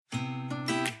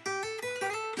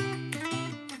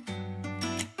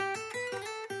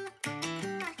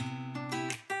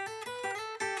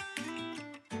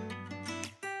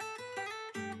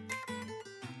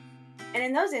And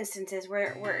in those instances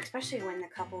where especially when the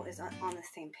couple is on the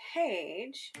same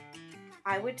page,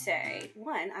 I would say,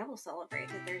 one, I will celebrate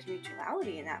that there's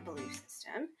mutuality in that belief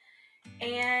system.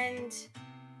 And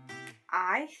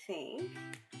I think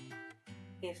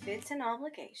if it's an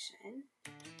obligation,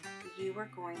 you are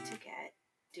going to get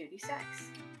duty sex.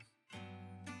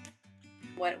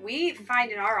 What we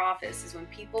find in our office is when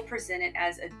people present it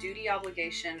as a duty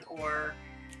obligation or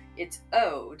it's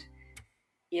owed,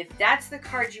 if that's the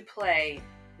card you play,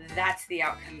 that's the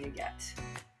outcome you get.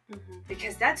 Mm-hmm.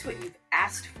 Because that's what you've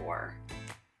asked for.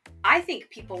 I think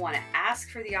people want to ask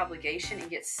for the obligation and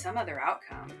get some other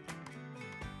outcome.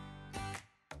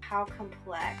 How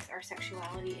complex our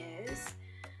sexuality is.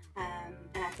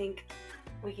 And I think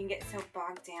we can get so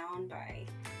bogged down by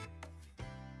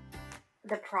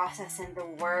the process and the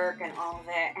work and all of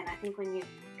it. And I think when you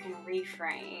can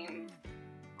reframe,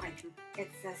 like,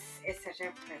 it's such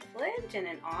a privilege and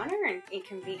an honor, and it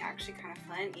can be actually kind of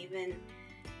fun even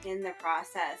in the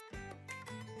process.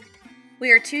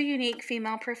 We are two unique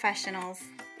female professionals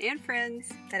and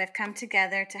friends that have come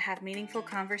together to have meaningful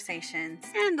conversations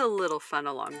and a little fun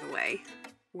along the way.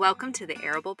 Welcome to the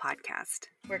Arable Podcast,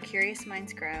 where curious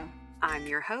minds grow. I'm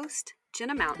your host,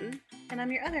 Jenna Mountain. And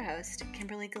I'm your other host,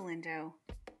 Kimberly Galindo.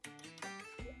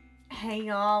 Hey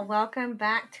y'all, welcome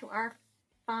back to our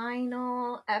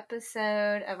final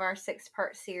episode of our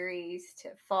 6-part series to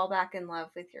fall back in love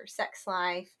with your sex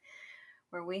life,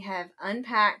 where we have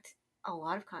unpacked a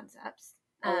lot of concepts,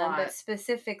 but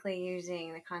specifically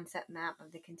using the concept map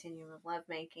of the continuum of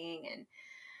lovemaking and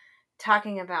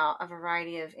talking about a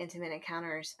variety of intimate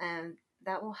encounters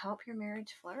that will help your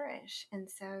marriage flourish. And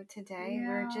so today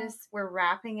we're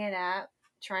wrapping it up,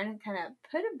 trying to kind of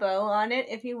put a bow on it,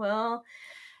 if you will.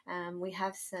 We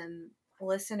have some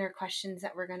listener questions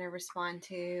that we're going to respond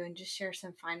to and just share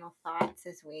some final thoughts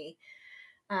as we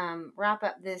wrap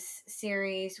up this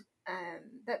series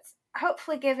that's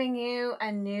hopefully giving you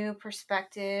a new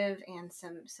perspective and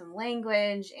some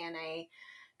language and a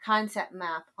concept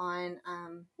map on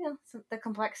the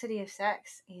complexity of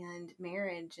sex and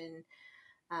marriage and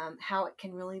how it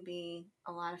can really be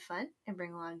a lot of fun and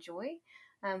bring a lot of joy,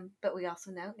 but we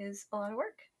also know is a lot of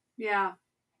work. Yeah.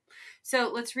 So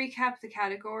let's recap the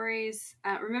categories.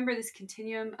 Remember, this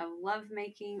continuum of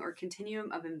lovemaking or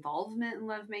continuum of involvement in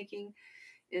lovemaking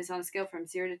is on a scale from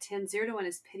 0 to 10. 0 to 1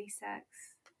 is pity sex,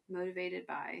 motivated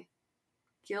by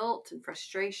guilt and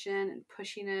frustration and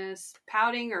pushiness.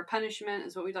 Pouting or punishment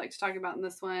is what we'd like to talk about in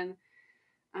this one.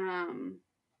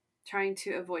 Trying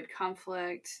to avoid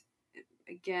conflict.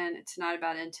 Again, it's not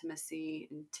about intimacy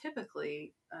and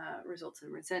typically results in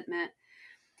resentment.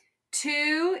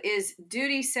 2 is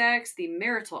duty sex, the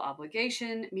marital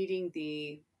obligation, meeting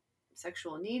the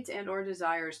sexual needs and or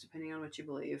desires, depending on what you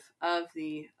believe, of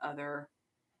the other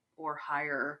or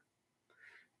higher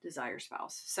desire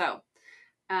spouse. So,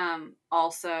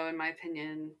 also, in my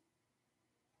opinion,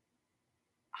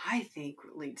 I think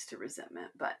leads to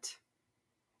resentment, but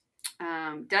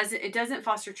it doesn't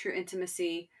foster true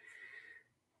intimacy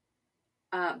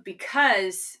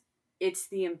because it's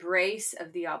the embrace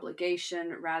of the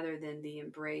obligation rather than the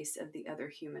embrace of the other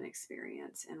human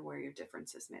experience and where your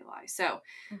differences may lie. So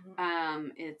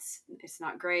it's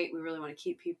not great. We really want to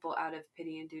keep people out of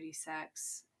pity and duty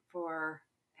sex for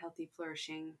healthy,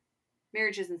 flourishing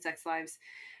marriages and sex lives.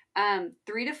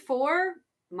 3 to 4,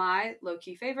 my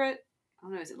low-key favorite. I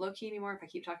don't know, is it low-key anymore if I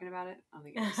keep talking about it? I don't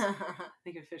think it is. I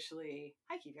think officially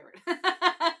high-key favorite.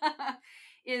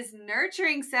 Is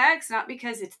nurturing sex, not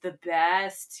because it's the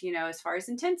best, as far as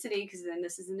intensity, because then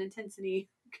this is an intensity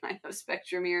kind of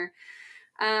spectrum here.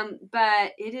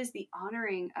 But it is the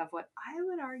honoring of what I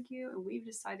would argue, and we've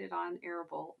decided on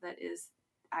Arable, that is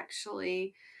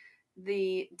actually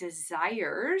the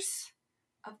desires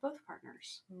of both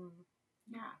partners.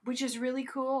 Yeah. Which is really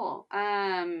cool.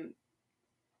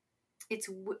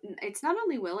 It's not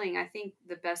only willing. I think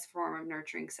the best form of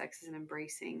nurturing sex is an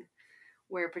embracing,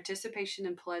 where participation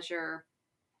and pleasure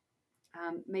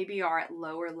maybe are at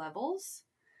lower levels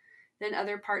than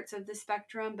other parts of the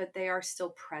spectrum, but they are still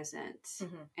present.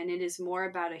 Mm-hmm. And it is more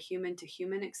about a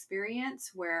human-to-human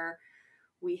experience where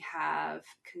we have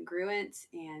congruence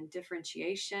and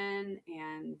differentiation.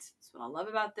 And that's what I love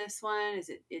about this one is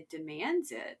it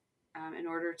demands it in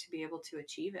order to be able to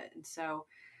achieve it. And so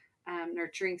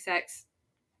nurturing sex,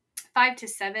 5 to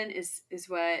 7 is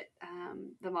what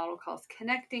the model calls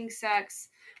connecting sex.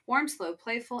 Warm, slow,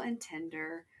 playful, and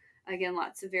tender. Again,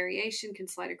 lots of variation can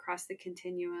slide across the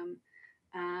continuum.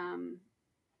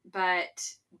 But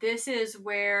this is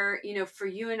where, for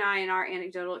you and I in our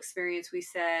anecdotal experience, we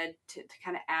said to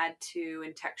kind of add to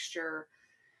and texture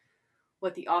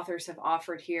what the authors have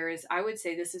offered here is, I would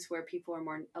say this is where people are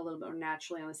a little bit more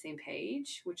naturally on the same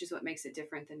page, which is what makes it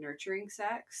different than nurturing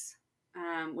sex,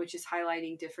 which is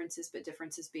highlighting differences, but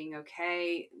differences being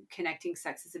okay. Connecting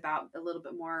sex is about a little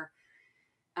bit more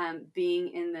being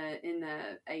in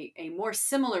a more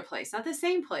similar place, not the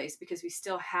same place, because we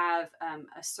still have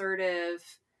assertive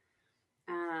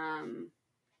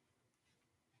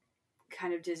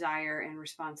kind of desire and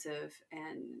responsive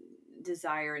and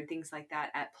desire and things like that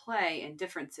at play and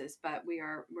differences, but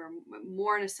we're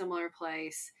more in a similar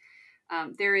place.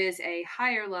 There is a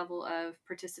higher level of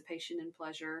participation and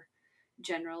pleasure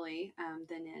generally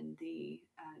than in the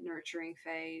nurturing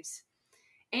phase.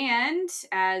 And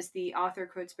as the author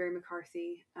quotes Barry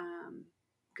McCarthy,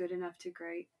 good enough to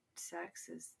great sex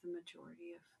is the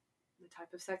majority of the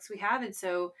type of sex we have. And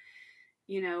so,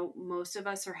 most of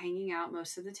us are hanging out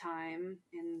most of the time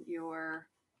in your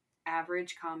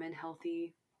average, common,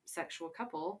 healthy sexual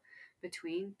couple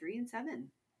between 3 and 7.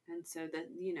 And so that,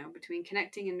 between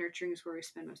connecting and nurturing is where we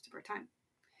spend most of our time.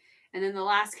 And then the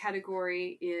last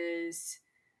category is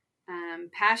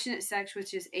passionate sex,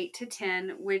 which is 8 to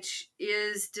 10, which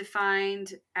is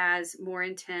defined as more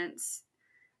intense,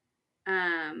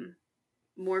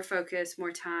 more focus,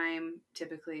 more time,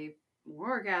 typically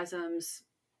more orgasms.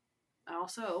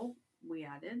 Also, we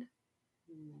added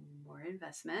more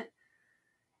investment,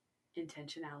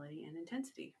 intentionality, and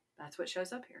intensity. That's what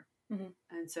shows up here. Mm-hmm.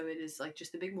 And so it is like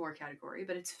just the big more category,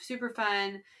 but it's super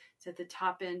fun. It's at the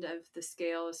top end of the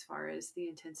scale as far as the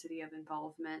intensity of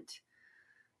involvement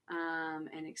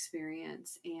and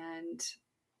experience. And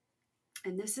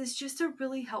this is just a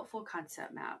really helpful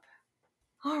concept map.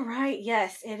 All right.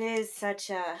 Yes, it is it's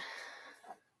a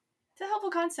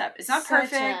helpful concept. It's not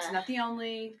perfect, not the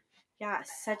only. Yeah,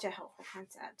 such a helpful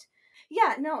concept.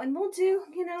 Yeah, no, and we'll do,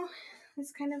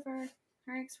 it's kind of our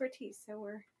expertise. So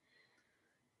we're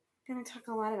going to talk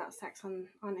a lot about sex on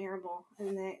Arable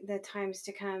in the times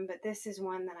to come. But this is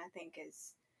one that I think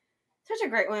is such a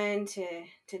great one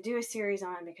to do a series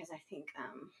on, because I think,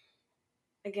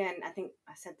 again, I think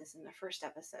I said this in the first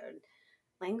episode,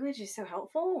 language is so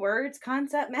helpful. Words,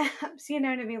 concept maps,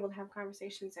 to be able to have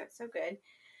conversations. So it's so good.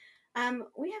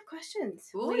 We have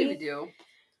questions. We do.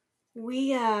 We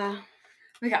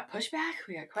got pushback.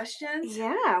 We got questions.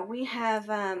 Yeah, we have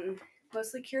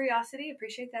mostly curiosity.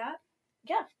 Appreciate that.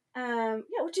 Yeah. Yeah,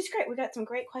 which is great. We got some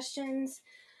great questions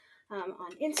on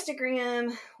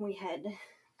Instagram. We had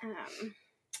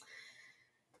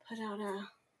put out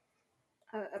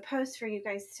a post for you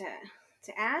guys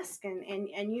to ask,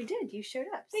 and you did. You showed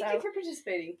up. Thank you for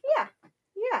participating.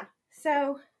 Yeah.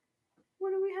 So,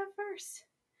 what do we have first?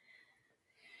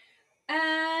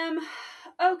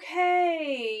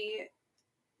 Okay.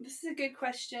 This is a good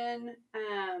question.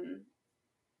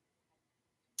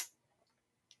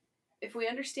 If we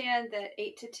understand that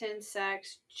 8 to 10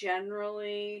 sex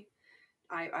generally,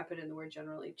 I put in the word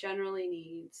generally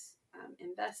needs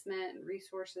investment and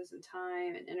resources and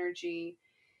time and energy.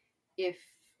 If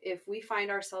we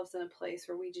find ourselves in a place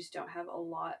where we just don't have a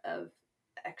lot of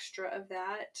extra of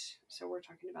that, so we're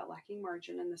talking about lacking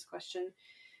margin in this question,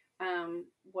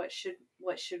 what should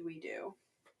we do?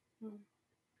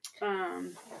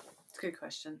 It's a good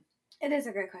question. It is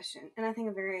a great question, and I think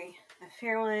a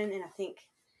fair one. And I think,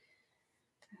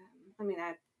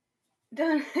 I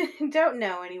don't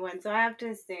know anyone, so I have to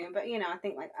assume. But I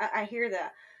think I hear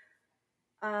that.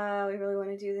 We really want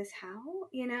to do this. How?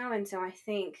 And so I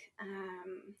think.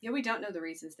 We don't know the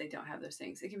reasons they don't have those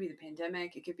things. It could be the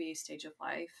pandemic. It could be a stage of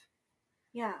life.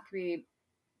 Yeah. It could be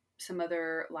some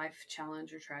other life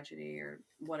challenge or tragedy or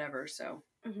whatever. So.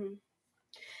 Mm-hmm.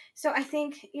 So I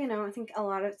think,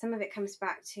 some of it comes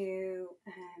back to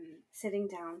sitting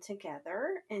down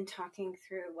together and talking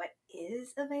through what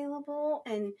is available,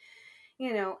 and,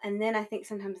 and then I think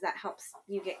sometimes that helps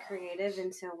you get creative.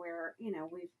 And so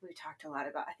we've talked a lot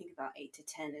about, I think about 8 to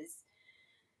 10 is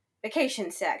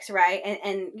vacation sex, right?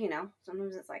 And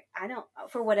sometimes it's like,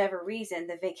 for whatever reason,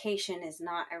 the vacation is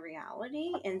not a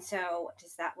reality. And so what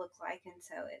does that look like? And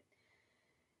so it,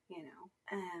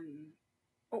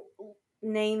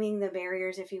 naming the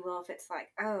barriers, if you will. If it's like,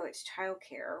 oh, it's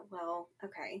childcare, well,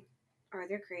 okay, are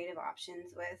there creative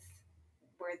options with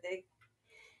where the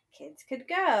kids could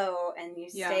go and you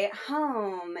stay at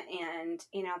home? And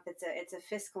if it's a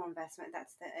fiscal investment,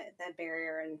 that's the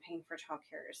barrier, and paying for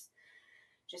childcare is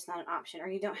just not an option. Or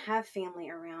you don't have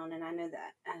family around. And I know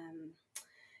that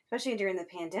especially during the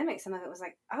pandemic, some of it was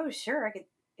like, oh, sure, I could.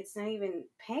 It's not even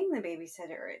paying the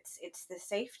babysitter. It's the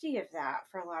safety of that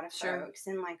for a lot of folks.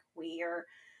 And like, we are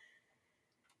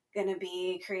going to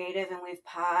be creative, and we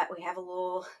have a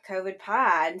little COVID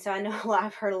pod. And so I know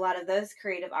I've heard a lot of those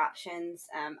creative options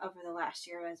over the last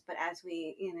year. But as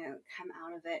we, come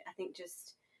out of it, I think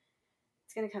just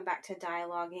it's going to come back to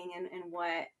dialoguing and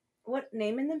what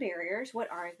naming the barriers,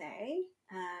 what are they,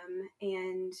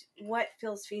 and what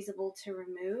feels feasible to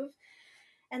remove.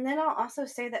 And then I'll also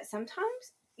say that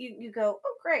sometimes you go,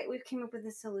 oh, great, we've came up with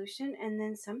a solution. And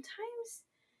then sometimes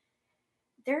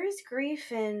there is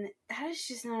grief, and that is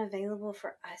just not available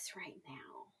for us right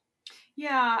now.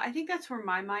 Yeah, I think that's where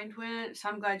my mind went. So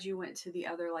I'm glad you went to the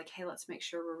other, like, hey, let's make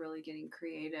sure we're really getting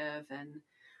creative and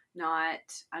not,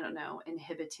 I don't know,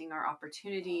 inhibiting our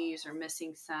opportunities or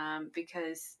missing some,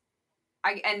 because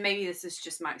and maybe this is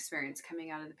just my experience coming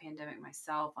out of the pandemic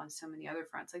myself on so many other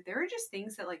fronts. Like, there are just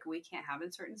things that, like, we can't have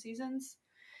in certain seasons.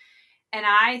 And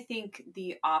I think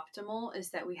the optimal is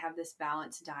that we have this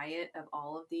balanced diet of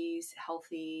all of these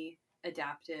healthy,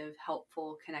 adaptive,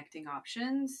 helpful, connecting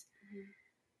options.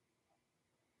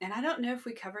 Mm-hmm. And I don't know if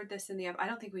we covered this in I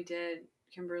don't think we did,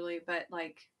 Kimberly, but,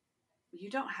 like,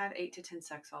 you don't have 8 to 10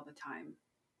 sex all the time.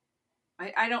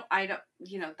 I don't,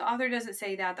 the author doesn't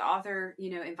say that. The author,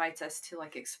 invites us to,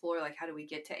 like, explore, like, how do we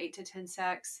get to 8 to 10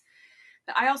 sex?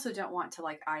 But I also don't want to,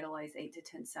 like, idolize 8 to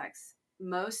 10 sex.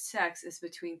 Most sex is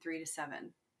between 3 to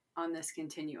 7 on this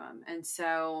continuum. And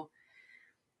so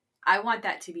I want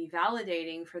that to be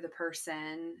validating for the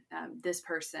person, this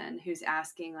person who's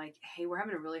asking, like, hey, we're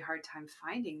having a really hard time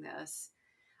finding this.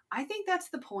 I think that's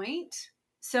the point.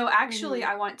 So actually,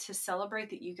 I want to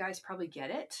celebrate that you guys probably get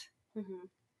it. Mm-hmm.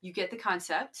 You get the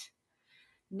concept.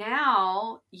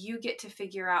 Now you get to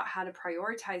figure out how to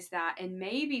prioritize that. And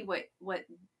maybe what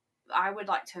I would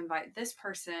like to invite this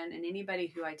person and anybody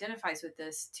who identifies with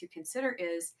this to consider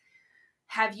is,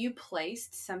 have you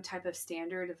placed some type of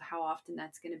standard of how often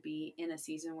that's going to be in a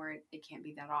season where it can't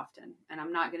be that often? And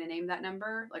I'm not going to name that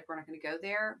number. Like, we're not going to go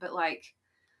there. But, like,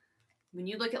 when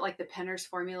you look at, like, the Penner's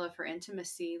formula for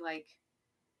intimacy, like,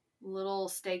 little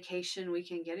staycation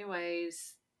weekend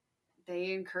getaways,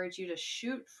 they encourage you to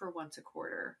shoot for once a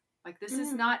quarter. Like, this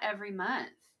is not every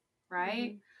month,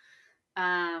 right?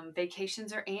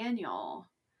 Vacations are annual.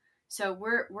 So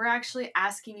we're actually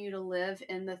asking you to live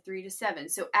in the 3 to 7.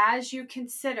 So as you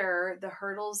consider the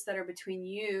hurdles that are between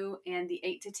you and the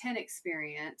 8 to 10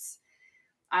 experience,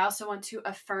 I also want to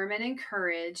affirm and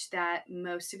encourage that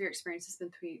most of your experience has been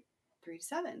between 3 to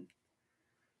 7.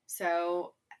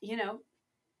 So,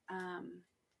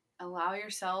 allow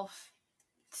yourself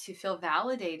to feel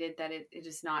validated that it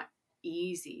is not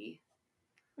easy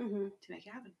to make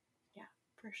it happen. Yeah,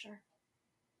 for sure.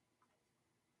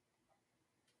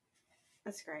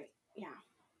 That's great. Yeah,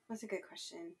 that's a good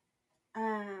question.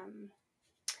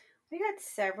 We got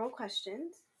several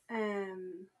questions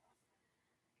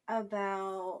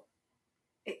about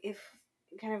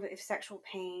if sexual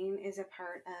pain is a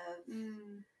part of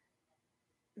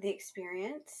the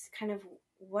experience. Kind of,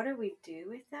 what do we do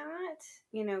with that?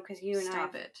 Because you and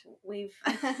Stop it. We've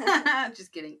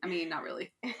just kidding. I mean, not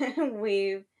really.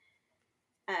 We've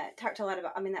talked a lot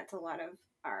about. I mean, that's a lot of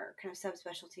our kind of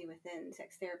subspecialty within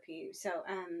sex therapy. So,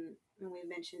 and we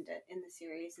mentioned it in the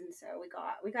series, and so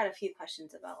we got a few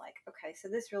questions about, like, okay, so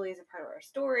this really is a part of our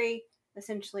story,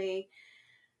 essentially.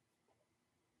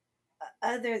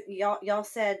 Y'all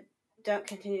said don't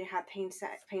continue to have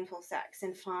painful sex,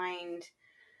 and find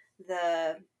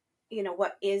the,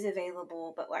 what is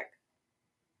available. But, like,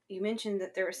 you mentioned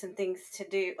that there were some things to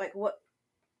do. Like,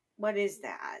 what is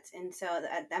that? And so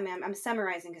I mean, I'm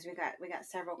summarizing because we got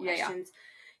several questions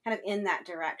kind of in that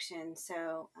direction.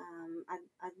 So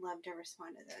I'd love to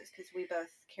respond to those because we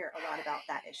both care a lot about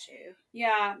that issue.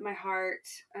 Yeah, my heart.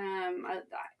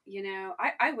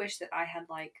 I wish that I had,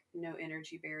 like, no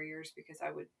energy barriers, because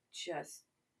I would just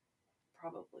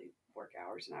probably work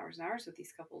hours and hours and hours with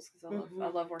these couples, because I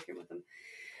love working with them.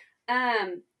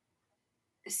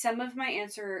 Some of my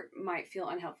answer might feel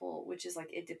unhelpful, which is,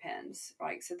 like, it depends.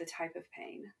 Like, so the type of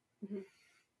pain.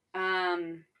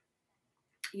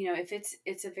 If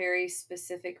it's a very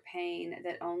specific pain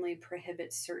that only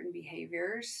prohibits certain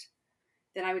behaviors,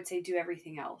 then I would say do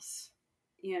everything else.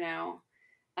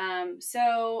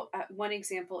 So one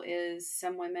example is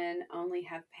some women only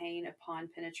have pain upon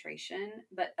penetration,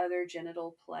 but other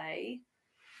genital play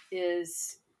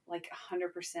is, like,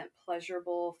 100%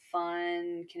 pleasurable,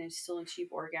 fun, can still achieve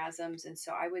orgasms. And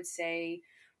so I would say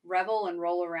revel and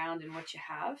roll around in what you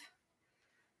have,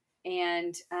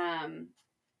 and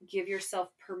give yourself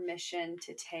permission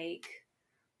to take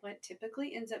what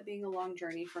typically ends up being a long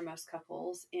journey for most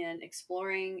couples in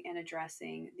exploring and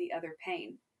addressing the other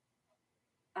pain.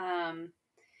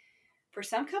 For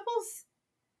some couples,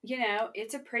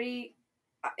 it's a pretty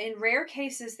in rare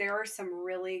cases, there are some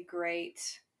really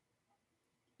great,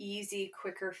 easy,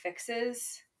 quicker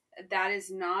fixes. That is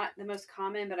not the most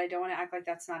common, but I don't want to act like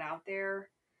that's not out there.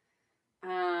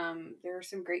 There are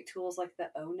some great tools like the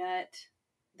O-Nut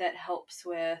that helps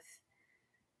with,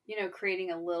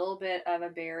 creating a little bit of a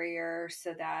barrier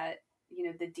so that,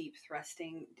 the deep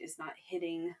thrusting is not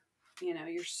hitting,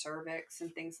 your cervix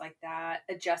and things like that.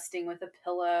 Adjusting with a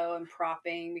pillow and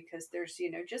propping because there's,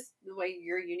 just the way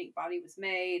your unique body was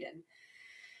made. And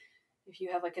if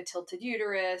you have like a tilted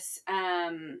uterus,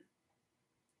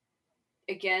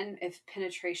 again, if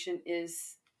penetration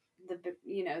is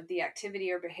the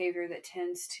activity or behavior that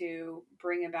tends to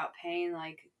bring about pain,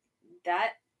 like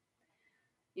that,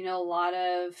 a lot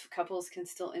of couples can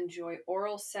still enjoy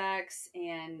oral sex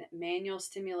and manual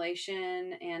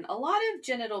stimulation and a lot of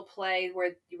genital play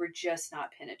where you were just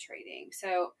not penetrating.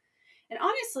 So, and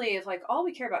honestly, if like all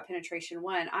we care about penetration,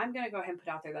 one, I'm going to go ahead and put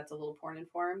out there that's a little porn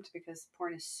informed because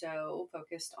porn is so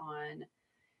focused on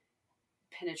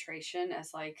penetration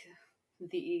as like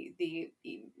the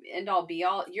end all be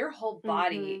all. Your whole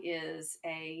body is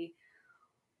a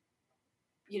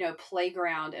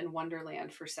playground and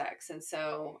wonderland for sex. And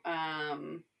so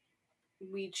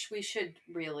we should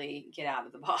really get out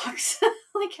of the box,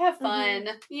 like have fun,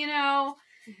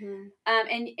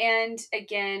 and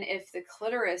again, if the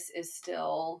clitoris is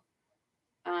still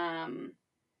on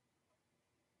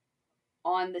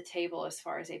the table as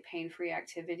far as a pain-free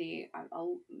activity,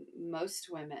 most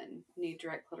women need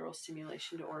direct clitoral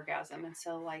stimulation to orgasm. And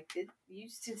so like you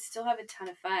still have a ton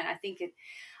of fun. I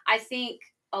think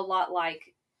a lot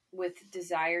like with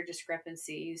desire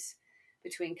discrepancies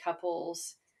between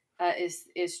couples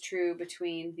is true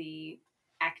between the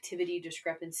activity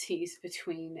discrepancies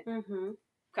between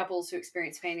couples who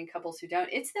experience pain and couples who don't.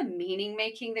 It's the meaning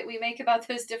making that we make about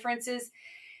those differences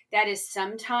that is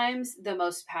sometimes the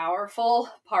most powerful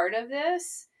part of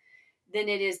this than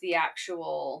it is the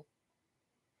actual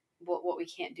what we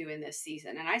can't do in this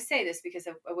season. And I say this because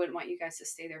I wouldn't want you guys to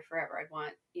stay there forever. I'd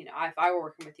want, if I were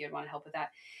working with you, I'd want to help with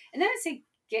that. And then I'd say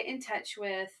get in touch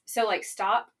with, so like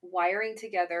stop wiring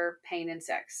together pain and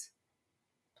sex.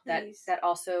 Please. That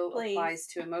also applies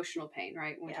to emotional pain,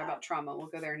 right? When we talk about trauma, we'll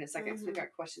go there in a second because we've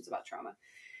got questions about trauma.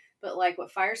 But like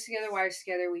what fires together, wires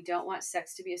together. We don't want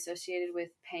sex to be associated with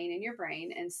pain in your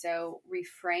brain. And so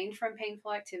refrain from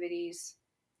painful activities,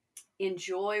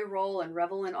 enjoy, roll, and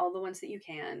revel in all the ones that you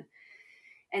can,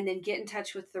 and then get in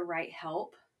touch with the right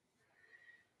help.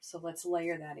 So let's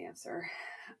layer that answer.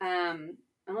 And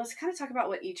let's kind of talk about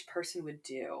what each person would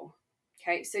do.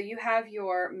 Okay, so you have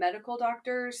your medical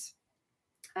doctors.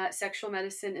 Sexual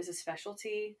medicine is a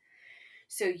specialty.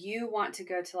 So you want to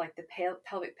go to like the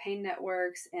pelvic pain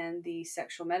networks and the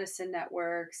sexual medicine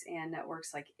networks and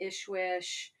networks like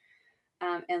ISHWISH,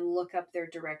 and look up their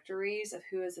directories of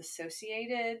who is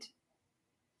associated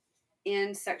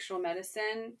in sexual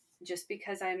medicine. Just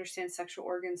because I understand sexual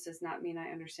organs does not mean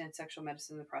I understand sexual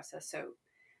medicine in the process. So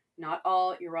not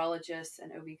all urologists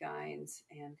and OB-GYNs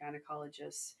and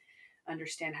gynecologists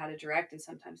understand how to direct, and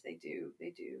sometimes they do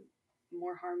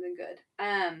more harm than good.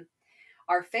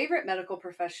 Our favorite medical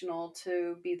professional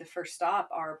to be the first stop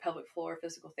are pelvic floor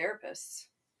physical therapists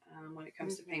when it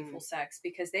comes to painful sex,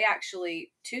 because they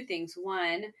actually, two things.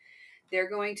 One, they're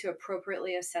going to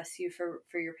appropriately assess you for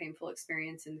your painful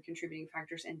experience and the contributing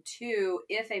factors. And two,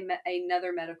 if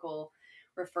another medical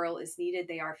referral is needed,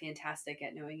 they are fantastic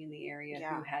at knowing in the area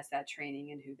who has that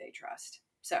training and who they trust.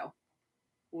 So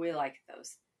we like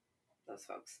those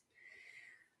folks.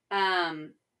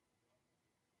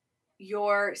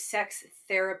 Your sex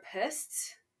therapists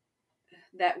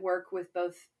that work with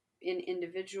both in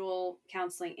individual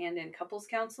counseling and in couples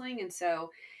counseling. And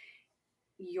so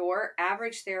your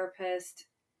average therapist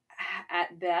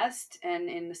at best, and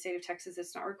in the state of Texas,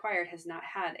 it's not required, has not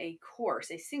had a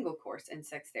single course in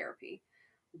sex therapy.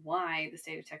 Why the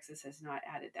state of Texas has not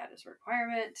added that as a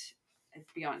requirement is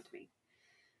beyond me.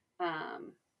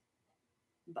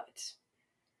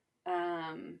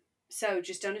 So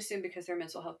just don't assume because they're a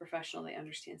mental health professional they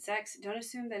understand sex. Don't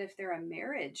assume that if they're a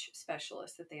marriage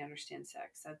specialist that they understand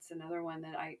sex. That's another one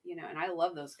that and I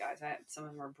love those guys. Some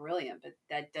of them are brilliant, but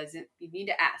that doesn't, you need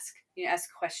to ask. You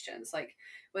ask questions like,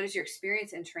 what is your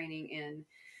experience and training in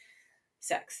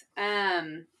sex?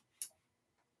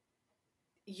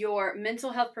 Your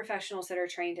mental health professionals that are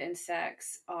trained in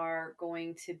sex are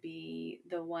going to be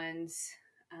the ones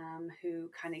who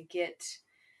kind of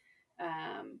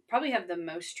probably have the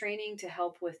most training to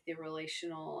help with the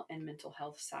relational and mental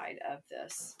health side of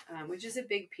this, which is a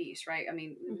big piece, right? I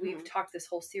mean, we've talked this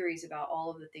whole series about all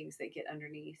of the things that get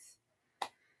underneath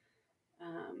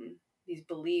these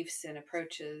beliefs and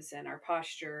approaches and our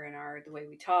posture and the way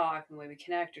we talk and the way we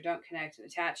connect or don't connect and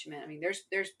attachment. I mean,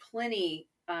 there's plenty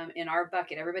in our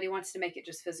bucket. Everybody wants to make it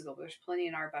just physical, but there's plenty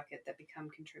in our bucket that become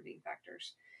contributing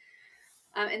factors.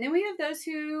 And then we have those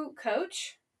who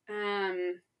coach.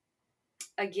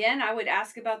 Again, I would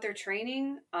ask about their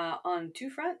training on two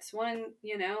fronts. One,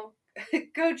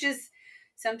 coaches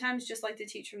sometimes just like to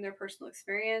teach from their personal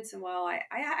experience. And while I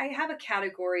have a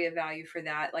category of value for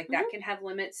that, like that can have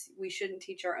limits. We shouldn't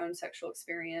teach our own sexual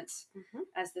experience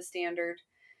as the standard,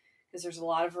 because there's a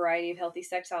lot of variety of healthy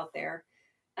sex out there.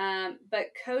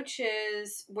 But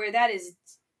coaches, where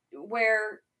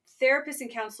therapists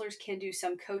and counselors can do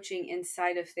some coaching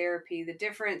inside of therapy. The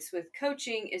difference with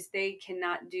coaching is they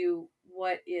cannot do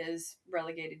what is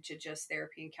relegated to just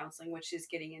therapy and counseling, which is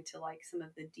getting into like some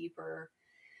of the deeper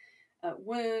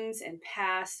wounds and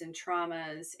past and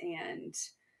traumas. And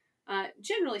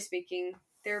generally speaking,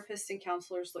 therapists and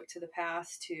counselors look to the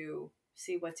past to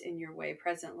see what's in your way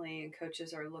presently, and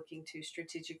coaches are looking to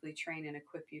strategically train and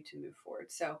equip you to move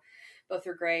forward. So both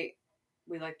are great.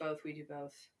 We like both. We do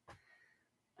both.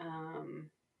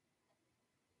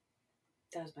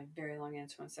 That was my very long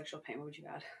answer on sexual pain. What would you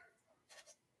add?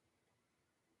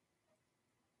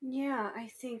 Yeah, I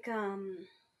think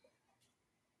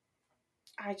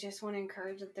I just want to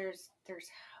encourage that there's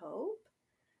hope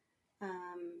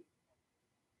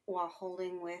while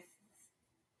holding with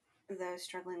those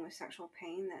struggling with sexual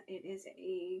pain, that it is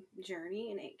a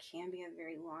journey, and it can be a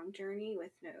very long journey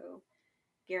with no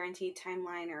guaranteed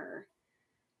timeline or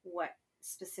what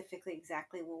specifically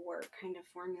exactly will work kind of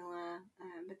formula.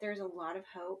 But there's a lot of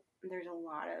hope. There's a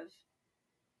lot of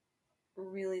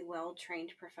really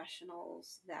well-trained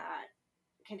professionals that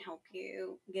can help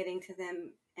you. Getting to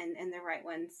them and the right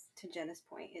ones, to Jenna's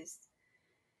point,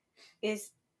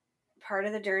 is part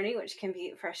of the journey, which can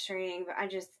be frustrating. But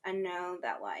I know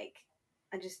that, like,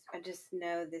 I just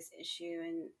know this issue,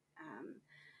 and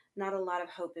not a lot of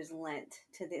hope is lent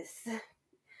to this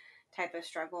type of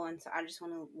struggle, and so I just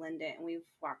want to lend it. And we've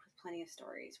walked with plenty of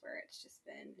stories where it's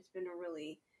been a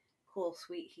really cool,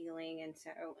 sweet healing, and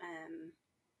so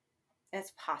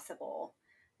it's possible.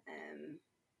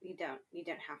 You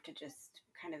don't have to just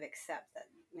kind of accept that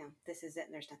this is it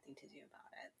and there's nothing to do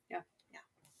about it.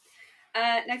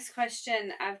 Yeah. Next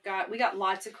question. We got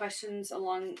lots of questions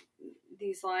along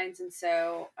these lines, and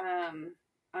so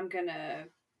I'm gonna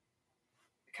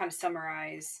kind of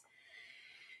summarize.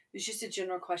 It's just a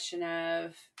general question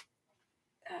of,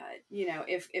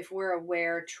 if we're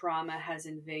aware trauma has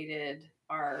invaded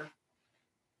our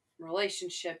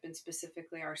relationship and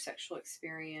specifically our sexual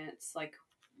experience, like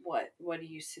what do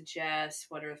you suggest?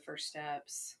 What are the first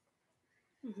steps?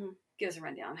 Give us a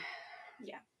rundown.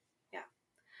 Yeah.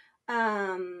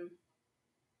 A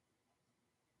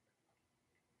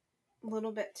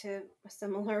little bit to a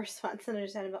similar response that I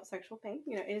just had about sexual pain.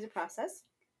 It is a process,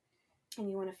 and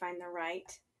you want to find the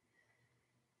right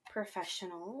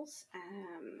professionals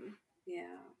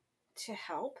to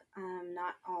help.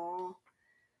 Not all,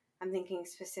 I'm thinking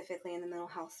specifically in the mental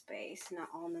health space, not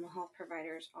all mental health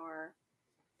providers are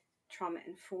trauma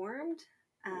informed.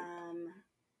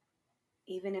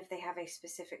 Even if they have a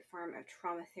specific form of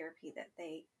trauma therapy that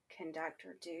they conduct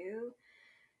or do,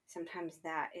 sometimes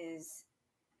that is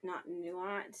not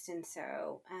nuanced. And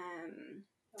so,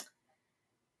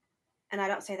 and I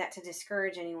don't say that to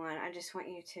discourage anyone. I just want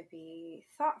you to be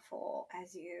thoughtful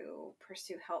as you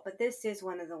pursue help. But this is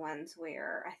one of the ones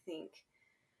where I think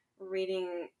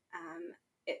reading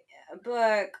a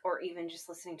book or even just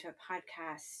listening to a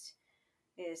podcast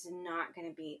is not going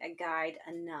to be a guide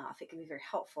enough. It can be very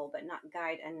helpful, but not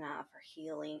guide enough or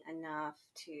healing enough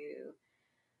to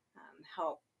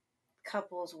help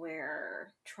couples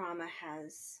where trauma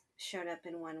has shown up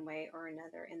in one way or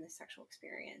another in the sexual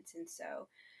experience. And so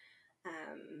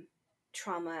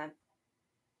trauma,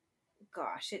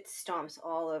 gosh, it stomps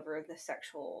all over the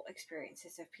sexual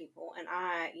experiences of people. And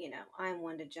I'm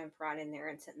one to jump right in there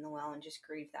and sit in the well and just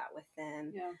grieve that with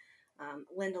them. Yeah.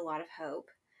 Lend a lot of hope.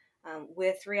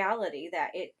 With reality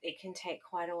that it can take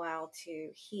quite a while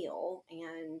to heal,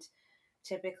 and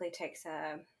typically takes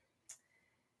a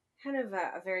kind of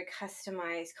a very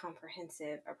customized,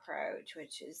 comprehensive approach,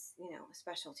 which is, a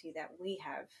specialty that we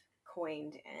have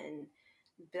coined and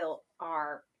built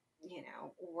our,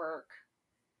 work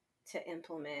to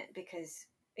implement, because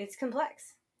it's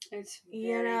complex. It's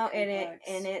very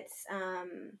complex.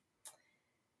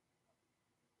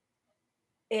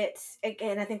 It's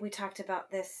again, I think we talked about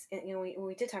this,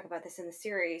 we did talk about this in the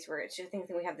series, where I think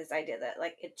that we have this idea that,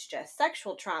 like, it's just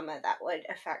sexual trauma that would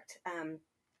affect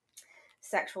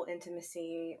sexual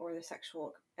intimacy or the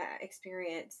sexual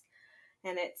experience.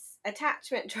 and it's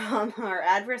attachment trauma or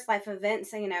adverse life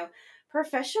events,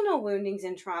 professional woundings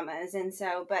and traumas. And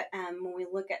so, but when we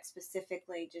look at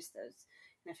specifically just those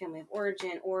family of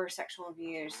origin or sexual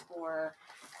abuse or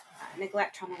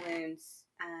neglect trauma wounds,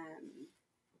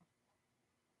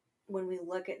 when we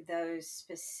look at those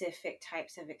specific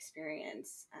types of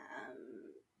experience,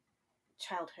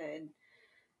 childhood,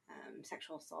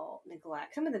 sexual assault,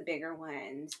 neglect, some of the bigger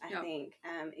ones, I think,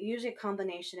 usually a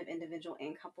combination of individual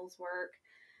and couples work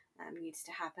needs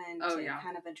to happen to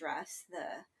kind of address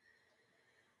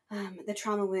the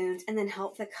trauma wounds, and then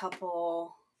help the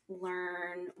couple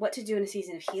learn what to do in a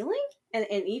season of healing and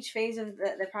in each phase of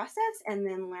the process, and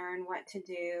then learn what to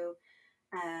do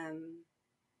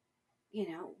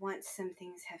once some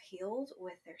things have healed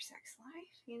with their sex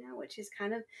life, which is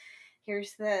kind of,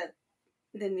 here's the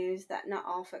news that not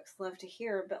all folks love to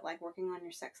hear, but like working on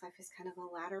your sex life is kind of the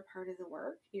latter part of the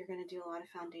work. You're going to do a lot of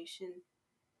foundation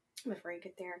before you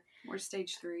get there. More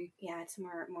stage 3. Yeah, it's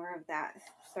more of that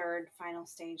third final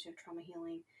stage of trauma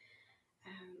healing.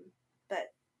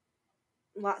 But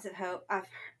lots of hope. I've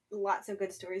lots of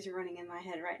good stories are running in my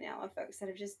head right now of folks that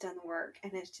have just done the work,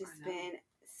 and it's just been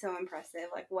so impressive,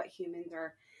 like what humans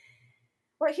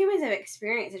have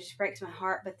experienced. It just breaks my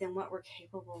heart, but then what we're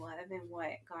capable of and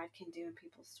what God can do in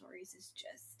people's stories is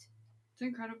just, it's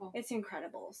incredible. It's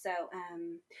incredible. So,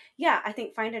 I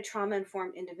think find a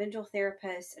trauma-informed individual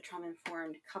therapist, a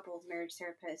trauma-informed couples marriage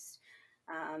therapist,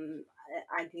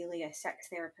 ideally a sex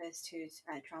therapist who's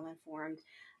trauma-informed,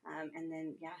 and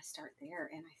then, start there.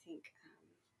 And I think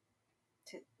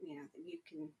you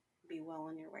can be well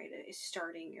on your way to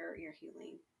starting your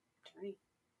healing journey.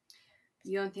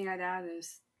 The only thing I'd add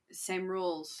is same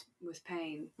rules with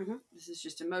pain. Mm-hmm. This is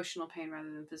just emotional pain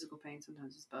rather than physical pain.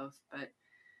 Sometimes it's both, but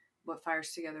what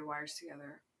fires together wires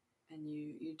together, and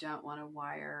you don't want to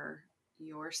wire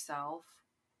yourself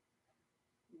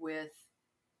with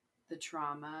the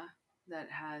trauma that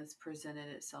has presented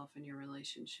itself in your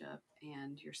relationship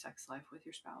and your sex life with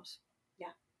your spouse.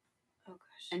 Yeah. Oh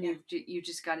gosh. And you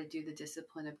just got to do the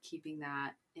discipline of keeping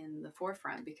that in the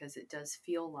forefront, because it does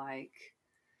feel like,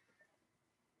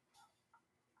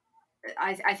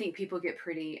 I think people get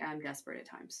pretty desperate at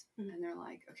times, and they're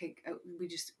like, okay,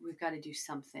 we've got to do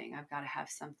something. I've got to have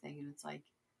something. And it's like,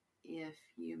 if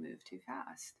you move too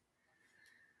fast,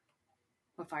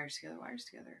 what fires together wires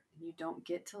together. And you don't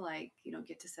get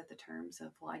to set the terms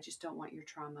of, well, I just don't want your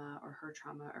trauma or her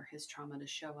trauma or his trauma to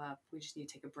show up. We just need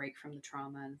to take a break from the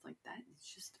trauma. And it's like that.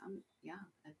 It's just,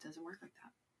 it doesn't work like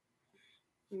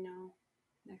that. No.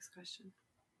 Next question.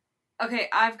 Okay,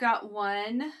 I've got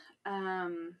one.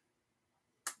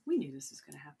 We knew this was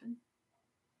going to happen.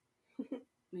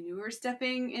 We knew we were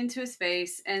stepping into a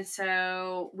space. And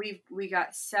so we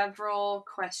got several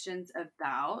questions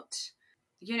about,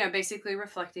 basically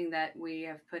reflecting that we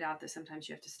have put out that sometimes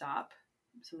you have to stop.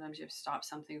 Sometimes you have to stop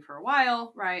something for a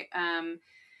while, right?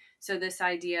 So this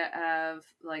idea of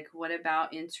like, what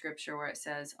about in scripture where it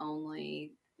says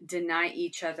only deny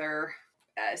each other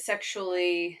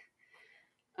sexually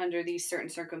under these certain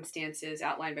circumstances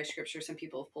outlined by scripture? Some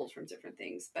people have pulled from different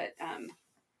things, but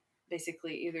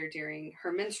basically either during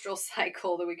her menstrual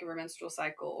cycle, the week of her menstrual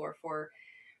cycle, or for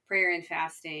prayer and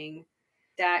fasting.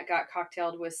 That got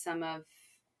cocktailed with some of,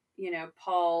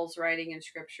 Paul's writing in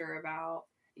scripture about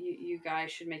you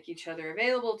guys should make each other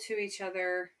available to each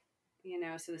other,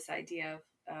 so this idea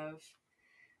of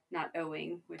not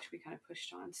owing, which we kind of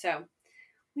pushed on. So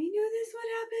we knew this would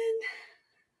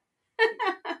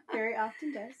happen. Very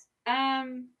often does.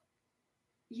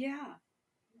 Yeah.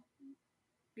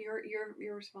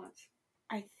 Your response.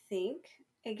 I think,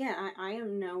 again, I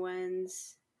am no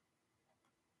one's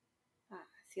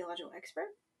theological expert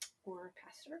or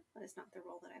pastor. That is not the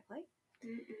role that I play.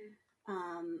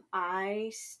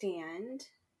 I stand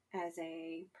as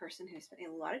a person who spent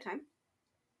a lot of time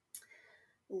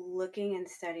looking and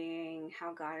studying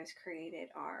how God has created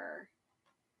our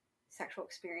sexual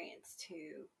experience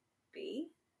to be,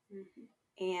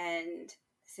 and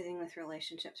sitting with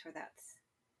relationships where that's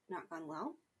not gone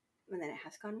well, and then it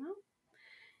has gone well.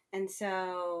 And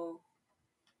so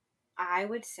I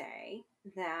would say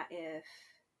that if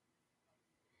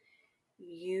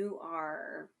you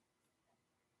are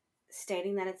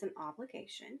stating that it's an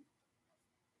obligation,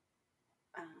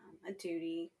 a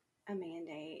duty, a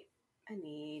mandate, a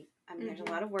need, there's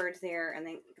a lot of words there, and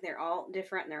they're all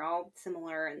different, and they're all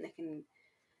similar, and they can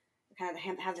kind of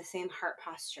have the same heart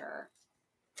posture.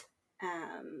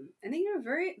 And then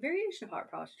variation of heart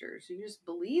postures. You just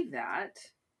believe that.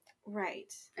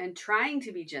 Right. And trying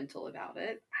to be gentle about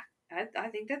it. I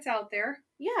think that's out there.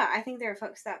 Yeah, I think there are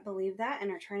folks that believe that and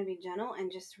are trying to be gentle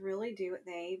and just really do what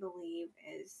they believe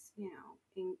is,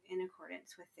 in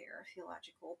accordance with their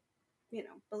theological,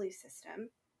 belief system.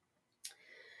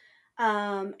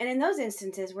 And in those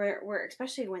instances where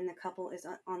especially when the couple is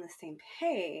on the same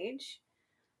page,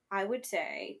 I would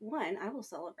say, one, I will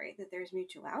celebrate that there's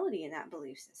mutuality in that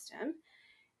belief system.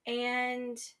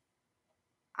 And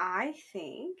I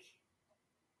think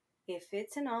if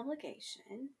it's an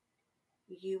obligation,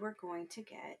 you are going to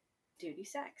get duty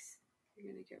sex.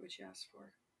 You're going to get what you asked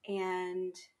for.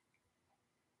 And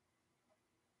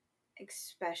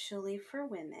especially for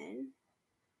women,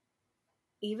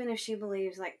 even if she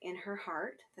believes, like, in her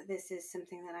heart that this is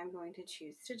something that I'm going to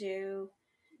choose to do,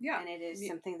 and it is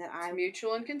something that I'm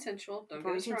mutual and consensual, don't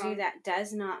going get us to wrong. do, that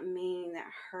does not mean that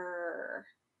her,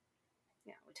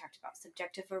 we talked about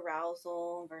subjective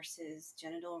arousal versus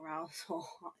genital arousal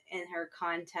in her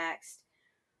context,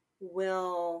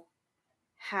 will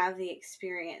have the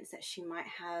experience that she might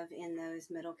have in those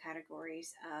middle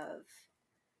categories of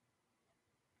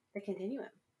the continuum.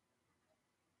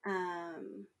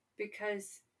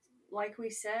 Because, like we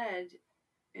said,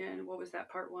 in what was that,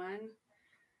 part 1?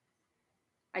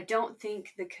 I don't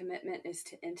think the commitment is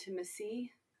to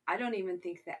intimacy. I don't even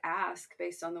think the ask,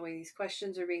 based on the way these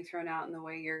questions are being thrown out and the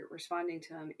way you're responding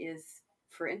to them, is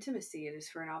for intimacy. It is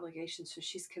for an obligation. So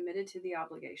she's committed to the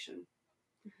obligation.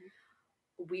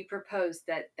 Mm-hmm. We propose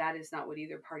that that is not what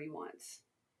either party wants.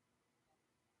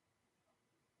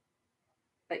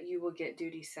 But you will get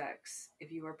duty sex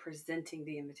if you are presenting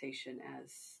the invitation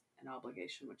as an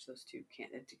obligation, which those two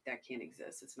can't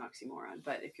exist. It's an oxymoron.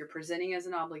 But if you're presenting as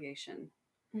an obligation,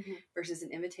 mm-hmm. versus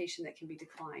an invitation that can be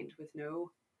declined with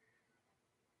no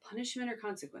punishment or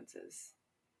consequences,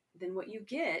 then what you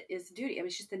get is duty. I mean,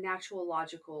 it's just the natural,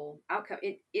 logical outcome.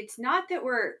 It's not that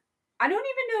I don't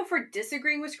even know if we're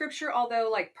disagreeing with scripture, although,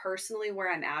 like, personally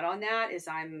where I'm at on that is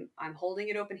I'm holding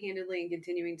it open-handedly and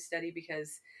continuing to study,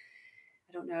 because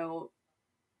I don't know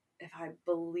if I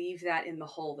believe that in the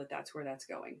whole that that's where that's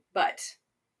going. But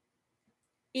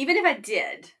even if I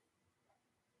did,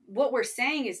 what we're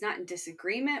saying is not in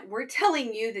disagreement. We're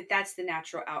telling you that that's the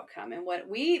natural outcome. And what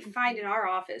we find in our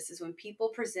office is when people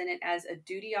present it as a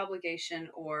duty obligation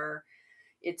or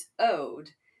it's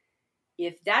owed,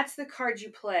 if that's the card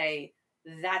you play,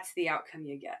 that's the outcome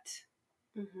you get.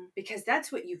 Mm-hmm. Because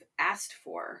that's what you've asked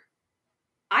for.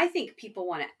 I think people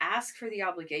want to ask for the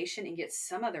obligation and get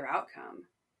some other outcome.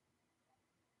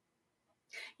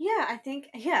 Yeah, I think,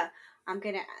 I'm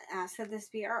going to ask that this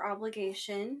be our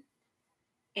obligation.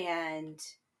 And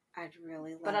I'd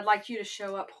really love... But I'd like you to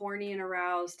show up horny and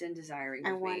aroused and desiring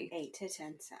I with want me. 8 to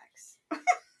 10 sex.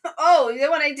 Oh, they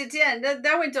want 8 to 10.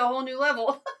 That went to a whole new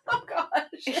level. Oh,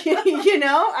 gosh.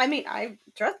 I mean,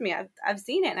 trust me, I've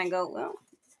seen it, and I go, well...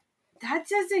 That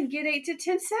doesn't get 8 to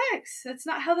 10 sex. That's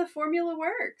not how the formula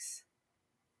works.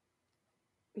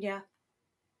 Yeah.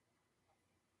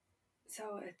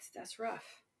 So that's rough.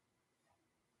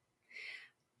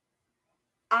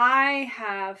 I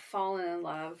have fallen in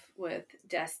love with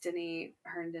Destiny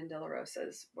Herndon De La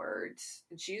Rosa's words,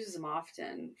 and she uses them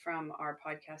often from our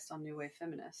podcast on New Wave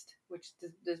Feminist, which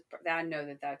I know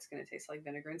that that's going to taste like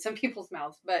vinegar in some people's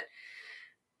mouths. But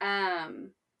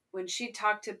when she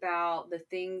talked about the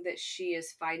thing that she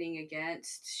is fighting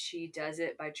against, she does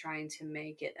it by trying to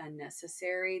make it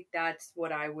unnecessary. That's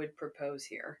what I would propose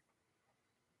here.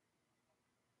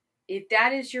 If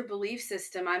that is your belief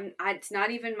system, it's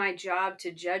not even my job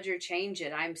to judge or change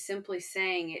it. I'm simply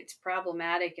saying it's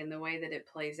problematic in the way that it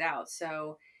plays out.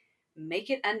 So make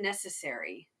it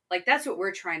unnecessary. Like, that's what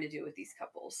we're trying to do with these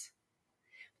couples.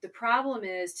 The problem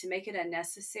is, to make it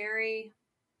unnecessary,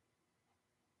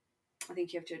 I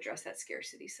think you have to address that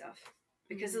scarcity stuff.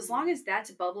 Because as long as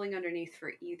that's bubbling underneath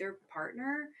for either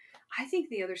partner, I think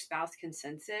the other spouse can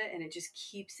sense it, and it just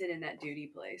keeps it in that duty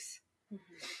place.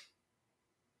 Mm-hmm.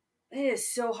 It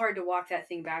is so hard to walk that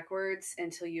thing backwards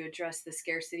until you address the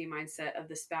scarcity mindset of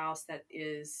the spouse that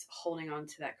is holding on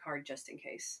to that card just in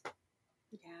case.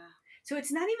 Yeah. So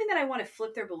it's not even that I want to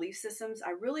flip their belief systems.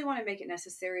 I really want to make it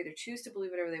necessary. They choose to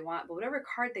believe whatever they want, but whatever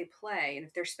card they play, and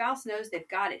if their spouse knows they've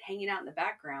got it hanging out in the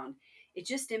background, it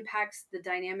just impacts the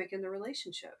dynamic in the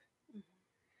relationship. Mm-hmm.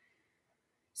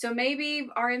 So maybe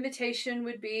our invitation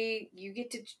would be, you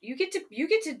get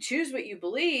to choose what you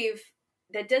believe.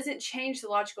 That doesn't change the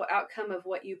logical outcome of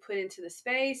what you put into the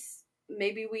space.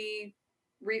 Maybe we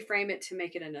reframe it to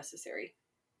make it unnecessary.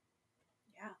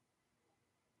 Yeah.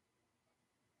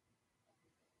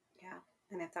 Yeah.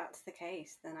 And if that's the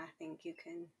case, then I think you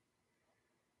can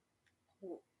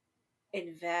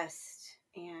invest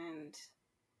and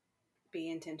be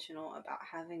intentional about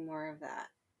having more of that,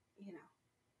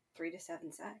 3 to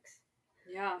 7 sex.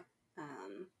 Yeah.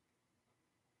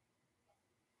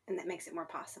 And that makes it more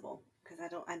possible, because I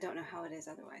don't know how it is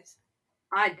otherwise.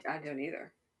 I don't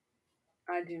either.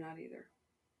 I do not either.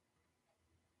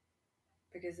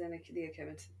 Because then the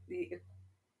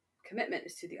commitment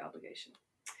is to the obligation.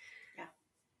 Yeah.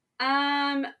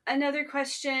 Another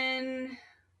question.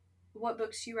 What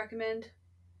books do you recommend?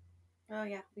 Oh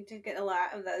yeah, we did get a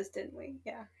lot of those, didn't we?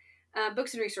 Yeah.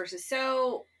 Books and resources.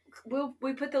 So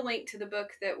we put the link to the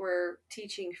book that we're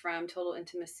teaching from, Total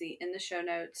Intimacy, in the show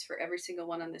notes for every single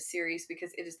one on this series,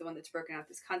 because it is the one that's broken out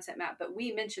this concept map. But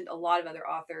we mentioned a lot of other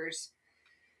authors.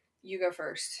 You go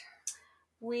first.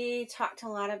 We talked a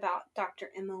lot about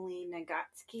Dr. Emily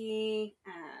Nagoski.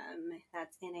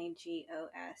 That's Nagoski.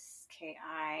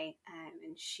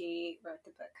 And she wrote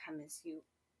the book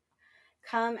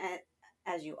Come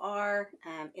as You Are.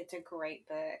 It's a great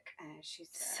book. She's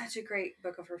such a great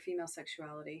book of her female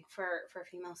sexuality. For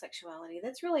female sexuality.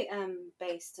 That's really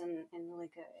based in really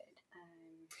good.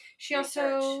 She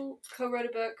also co-wrote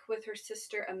a book with her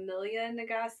sister Amelia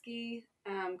Nagoski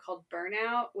called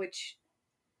Burnout, which,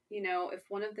 if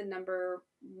one of the number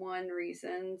one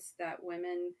reasons that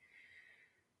women,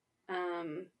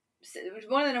 one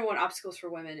of the number one obstacles for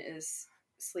women is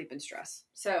sleep and stress.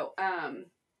 So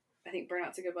I think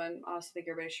Burnout's a good one. I also think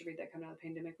everybody should read that coming out of the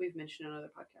pandemic. We've mentioned on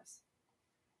other podcasts.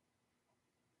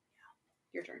 Yeah.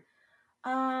 Your turn.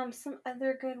 Some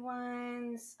other good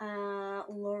ones.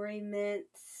 Lori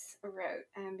Mintz wrote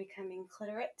Becoming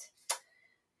Clitorate.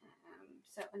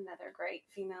 So another great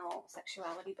female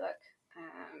sexuality book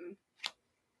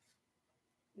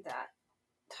that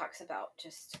talks about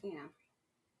just,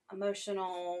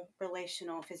 emotional,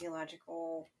 relational,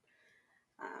 physiological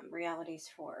realities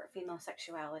for female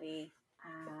sexuality.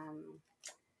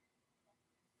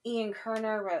 Ian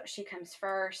Kerner wrote She Comes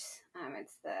First.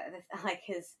 It's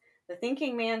the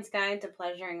Thinking Man's Guide to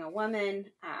Pleasuring a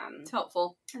Woman. It's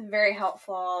helpful. Very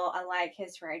helpful. I like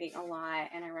his writing a lot,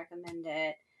 and I recommend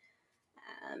it.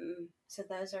 So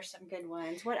those are some good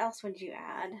ones. What else would you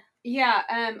add?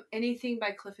 Yeah, anything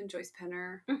by Cliff and Joyce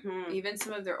Penner. Mm-hmm. Even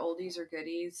some of their oldies or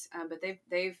goodies, but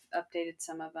they've updated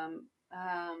some of them.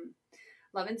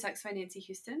 Love and Sex by Nancy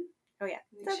Houston. Oh yeah,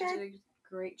 I think she did a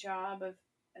great job of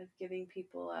giving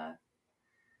people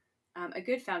a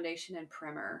good foundation and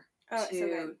primer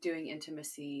to doing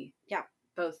intimacy. Yeah,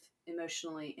 both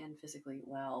emotionally and physically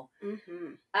well.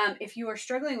 Mm-hmm. If you are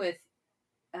struggling with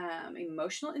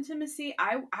emotional intimacy,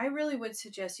 I really would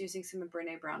suggest using some of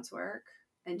Brene Brown's work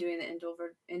and doing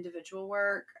the individual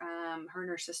work. Her and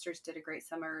her sisters did a great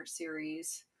summer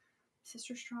series.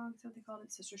 Sister Strong, is that what they called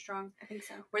it? Sister Strong? I think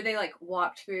so. Where they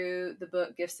walked through the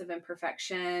book Gifts of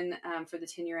Imperfection for the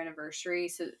 10-year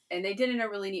anniversary. And they did it in a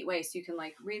really neat way. So you can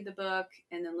read the book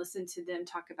and then listen to them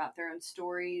talk about their own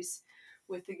stories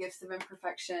with the Gifts of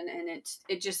Imperfection. And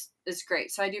it just is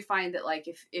great. So I do find that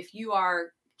if you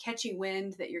are catching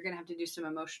wind that you're going to have to do some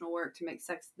emotional work to make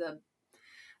sex the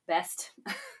best,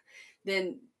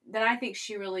 then I think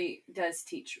she really does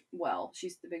teach well.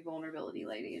 She's the big vulnerability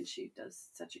lady, and she does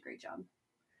such a great job.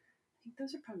 I think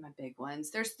those are probably my big ones.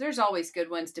 There's always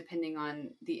good ones depending on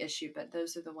the issue, but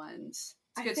those are the ones.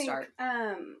 It's a good start.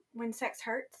 When Sex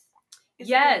Hurts is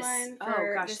yes. a good one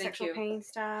for the thank sexual you. pain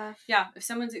stuff. Yeah, if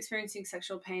someone's experiencing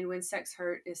sexual pain, When Sex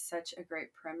Hurt is such a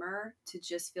great primer to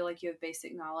just feel like you have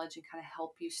basic knowledge and kind of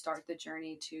help you start the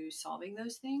journey to solving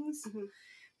those things. Mm-hmm.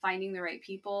 Finding the right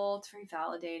people. It's very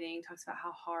validating. Talks about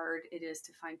how hard it is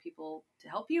to find people to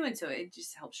help you. And so it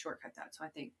just helps shortcut that. So I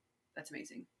think that's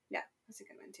amazing. Yeah, that's a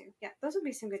good one too. Yeah, those would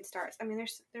be some good starts. I mean,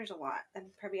 there's a lot that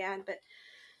would probably add, but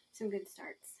some good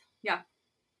starts. Yeah.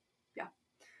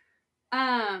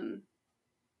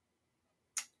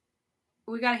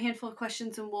 We got a handful of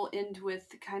questions and we'll end with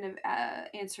kind of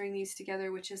answering these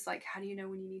together, which is how do you know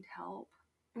when you need help?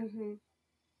 Mm-hmm.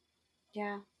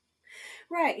 Yeah.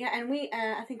 Right, yeah, and we,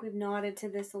 I think we've nodded to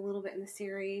this a little bit in the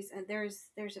series, and there's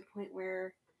a point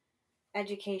where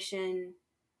education,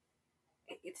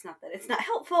 it's not that it's not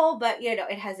helpful, but,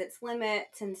 it has its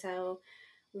limits, and so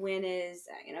when is,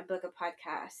 book, a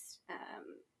podcast,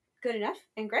 good enough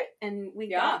and great, and we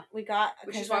got,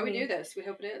 which is why we do this. We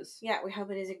hope it is. Yeah, we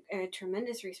hope it is a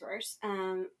tremendous resource,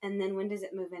 and then when does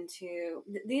it move into,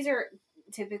 these are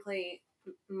typically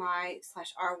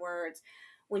our words.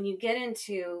 When you get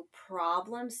into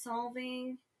problem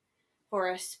solving for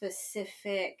a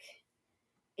specific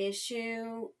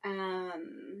issue,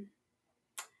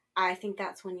 I think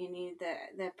that's when you need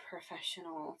the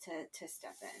professional to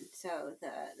step in. So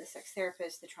the sex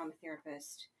therapist, the trauma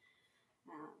therapist,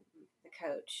 the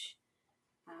coach,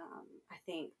 I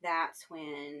think that's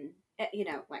when,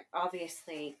 like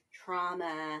obviously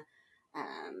trauma,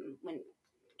 when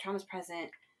trauma's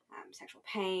present, sexual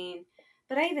pain.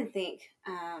 But I even think,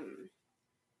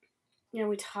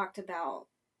 we talked about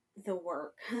the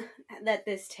work that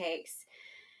this takes.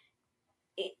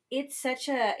 It's such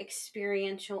a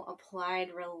experiential,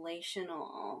 applied,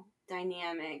 relational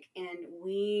dynamic, and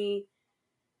we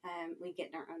get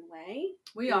in our own way.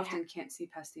 We often can't see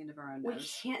past the end of our own nose.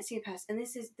 We can't see past, and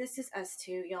this is us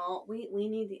too, y'all. We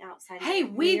need the outside. Hey,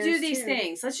 we do these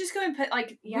things. Let's just go and put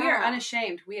we are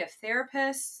unashamed. We have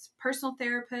therapists, personal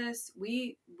therapists.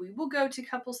 We will go to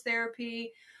couples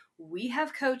therapy. We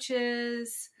have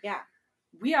coaches. Yeah.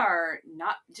 We are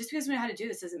not, just because we know how to do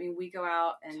this doesn't mean we go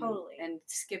out and totally and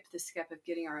skip the step of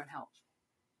getting our own help.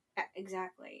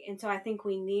 Exactly. And so I think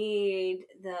we need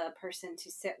the person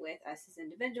to sit with us as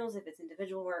individuals, if it's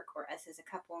individual work, or us as a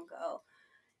couple, and go,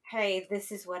 hey,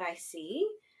 this is what I see.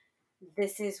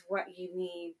 This is what you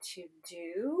need to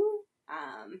do.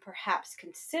 Perhaps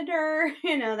consider,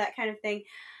 that kind of thing.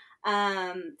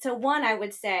 So one, I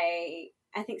would say,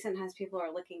 I think sometimes people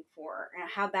are looking for,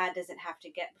 how bad does it have to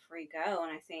get before you go?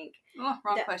 And I think,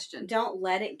 wrong question. Don't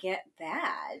let it get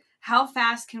bad. How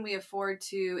fast can we afford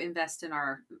to invest in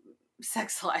our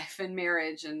sex life and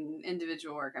marriage and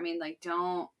individual work? I mean,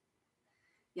 don't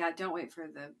wait for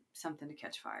something to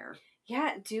catch fire.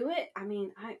 Yeah, do it. I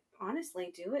mean, I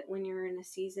honestly do it when you're in a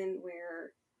season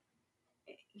where,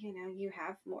 you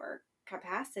have more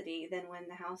capacity than when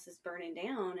the house is burning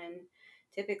down, and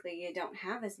typically you don't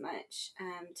have as much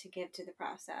to give to the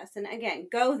process. And again,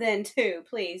 go then too,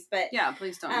 please. But yeah,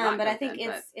 please don't. But I think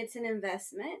it's an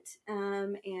investment,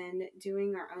 and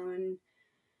doing our own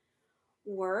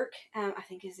work, I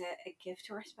think, is a gift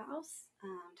to our spouse.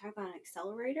 Talk about an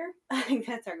accelerator. I think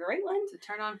that's a great one. It's a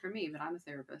turn on for me, but I'm a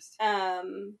therapist.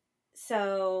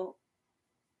 So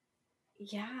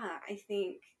yeah, I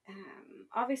think,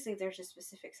 obviously there's a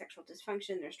specific sexual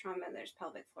dysfunction, there's trauma, there's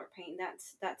pelvic floor pain.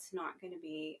 That's not going to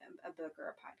be a book or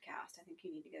a podcast. I think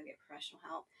you need to go get professional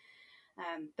help.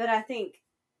 But I think,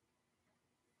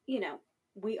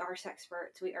 we are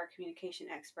sexperts, we are communication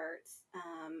experts,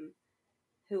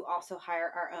 who also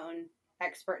hire our own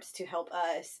experts to help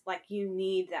us. Like, you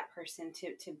need that person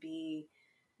to be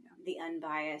the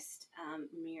unbiased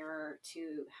mirror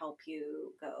to help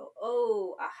you go,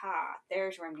 oh, aha,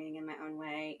 there's where I'm getting in my own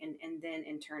way, and then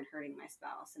in turn hurting my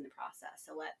spouse in the process.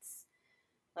 So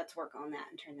let's work on that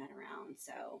and turn that around.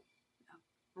 So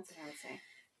that's what I would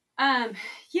say.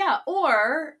 Yeah,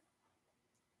 or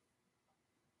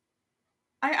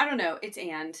I don't know.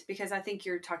 It's because I think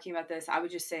you're talking about this. I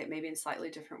would just say it maybe in slightly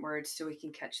different words so we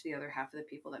can catch the other half of the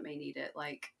people that may need it.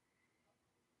 Like,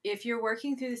 if you're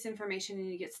working through this information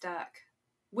and you get stuck,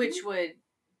 which would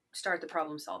start the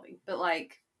problem solving, but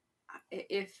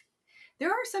if there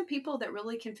are some people that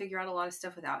really can figure out a lot of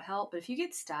stuff without help, but if you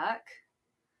get stuck,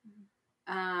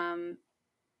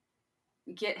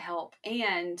 get help.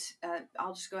 And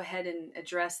I'll just go ahead and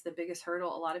address the biggest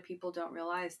hurdle. A lot of people don't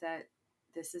realize that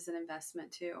this is an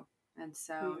investment too. And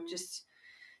so just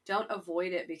don't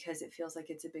avoid it because it feels like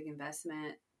it's a big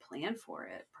investment. Plan for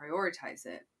it, prioritize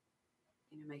it,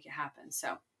 make it happen.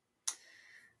 So,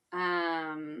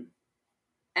 and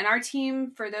our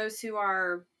team, for those who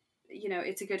are,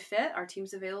 it's a good fit. Our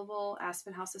team's available.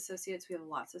 Aspen House Associates. We have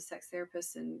lots of sex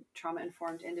therapists and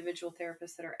trauma-informed individual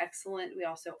therapists that are excellent. We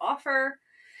also offer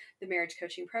the marriage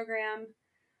coaching program,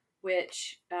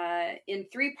 which in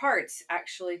 3 parts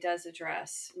actually does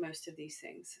address most of these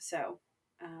things. So,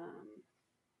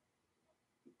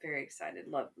 very excited.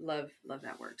 Love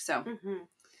that work. So,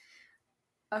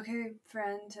 okay,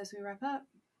 friend, as we wrap up,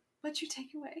 what's your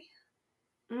takeaway?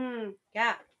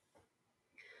 Yeah.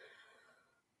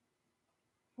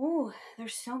 Oh,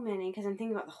 there's so many, because I'm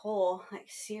thinking about the whole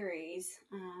series.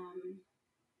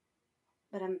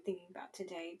 But I'm thinking about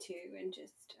today too, and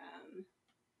just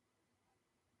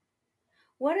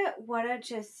what a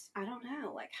just, I don't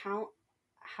know,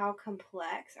 how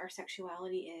complex our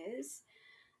sexuality is.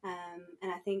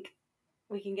 And I think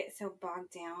we can get so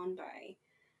bogged down by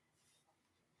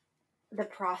the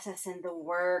process and the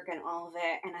work and all of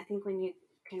it. And I think when you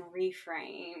can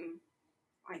reframe,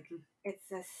 it's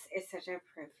such a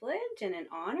privilege and an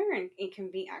honor, and it can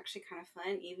be actually kind of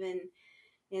fun, even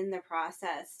in the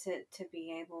process, to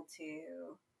be able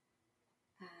to,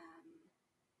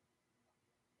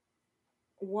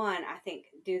 one, I think,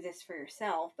 do this for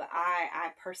yourself, but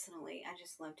I personally, I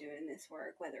just love doing this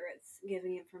work, whether it's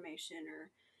giving information or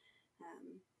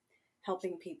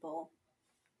helping people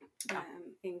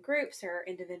in groups or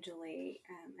individually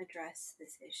address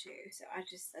this issue. So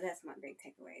that's my big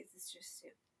takeaways. It's just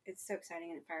it's so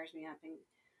exciting, and it fires me up, and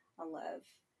I love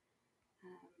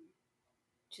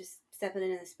just stepping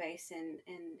into the space and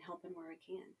helping where we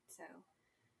can. So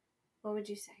what would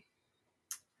you say?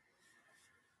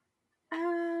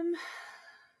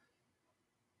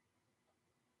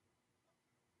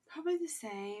 Probably the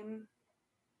same.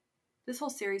 This whole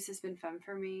series has been fun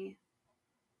for me.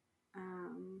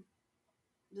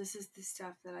 This is the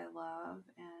stuff that I love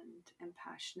and am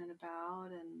passionate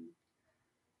about, and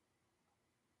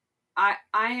I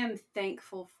am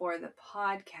thankful for the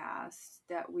podcast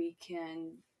that we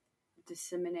can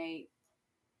disseminate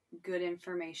good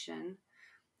information.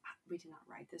 We did not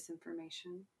write this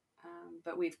information,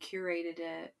 but we've curated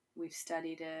it, we've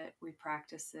studied it, we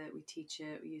practice it, we teach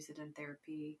it, we use it in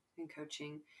therapy and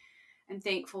coaching. I'm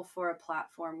thankful for a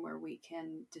platform where we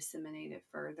can disseminate it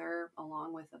further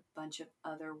along with a bunch of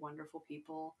other wonderful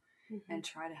people and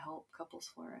try to help couples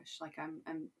flourish. Like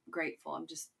I'm grateful. I'm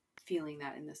just feeling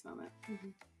that in this moment.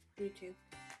 Me too.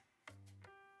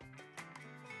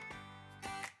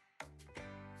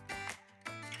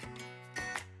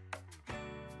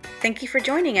 Thank you for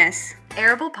joining us.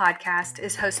 Arable Podcast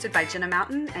is hosted by Jenna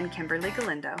Mountain and Kimberly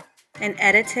Galindo. And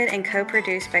edited and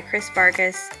co-produced by Chris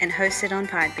Vargas and hosted on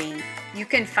Podbean. You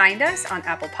can find us on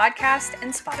Apple Podcast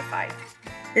and Spotify.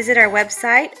 Visit our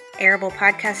website,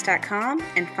 arablepodcast.com,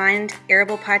 and find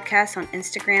Arable Podcast on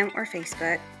Instagram or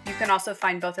Facebook. You can also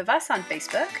find both of us on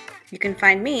Facebook. You can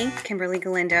find me, Kimberly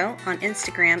Galindo, on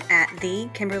Instagram at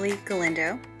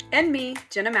 @TheKimberlyGalindo. And me,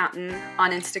 Jenna Mountain,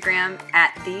 on Instagram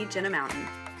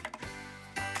 @TheJennaMountain.